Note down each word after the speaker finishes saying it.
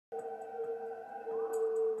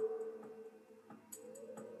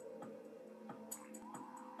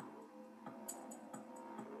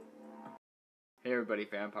Hey everybody,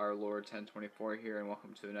 Vampire Lord 1024 here, and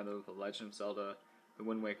welcome to another of the Legend of Zelda, the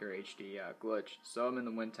Wind Waker HD glitch. So I'm in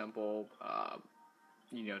the Wind Temple,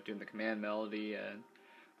 doing the command melody, and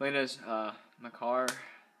playing as Makar.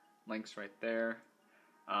 Link's right there.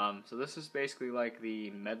 So this is basically like the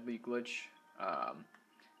medley glitch,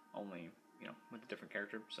 only, with a different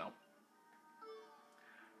character, so.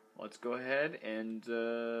 Let's go ahead and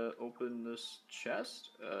open this chest,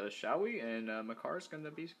 shall we? And Makar's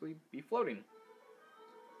gonna basically be floating.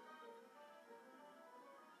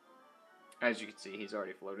 As you can see, he's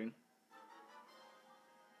already floating.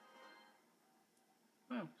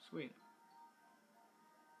 Oh, sweet.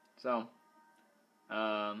 So,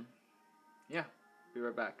 yeah, be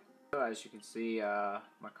right back. So as you can see,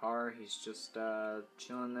 Makar, he's just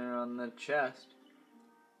chilling there on the chest.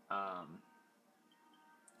 That's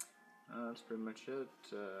pretty much it.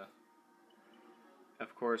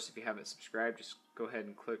 Of course, if you haven't subscribed, just go ahead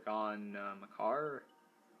and click on Makar.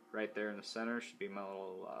 Right there in the center should be my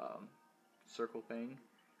little circle thing.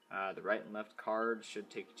 The right and left cards should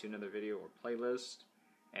take you to another video or playlist.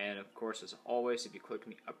 And of course, as always, if you click in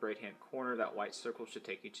the upper right hand corner, that white circle should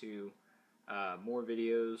take you to more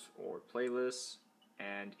videos or playlists.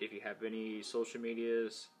 And if you have any social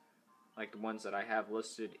medias, like the ones that I have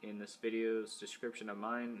listed in this video's description of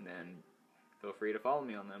mine, then feel free to follow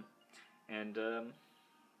me on them. And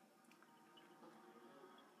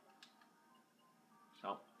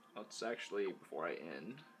so let's actually, before I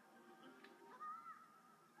end,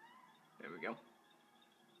 there we go.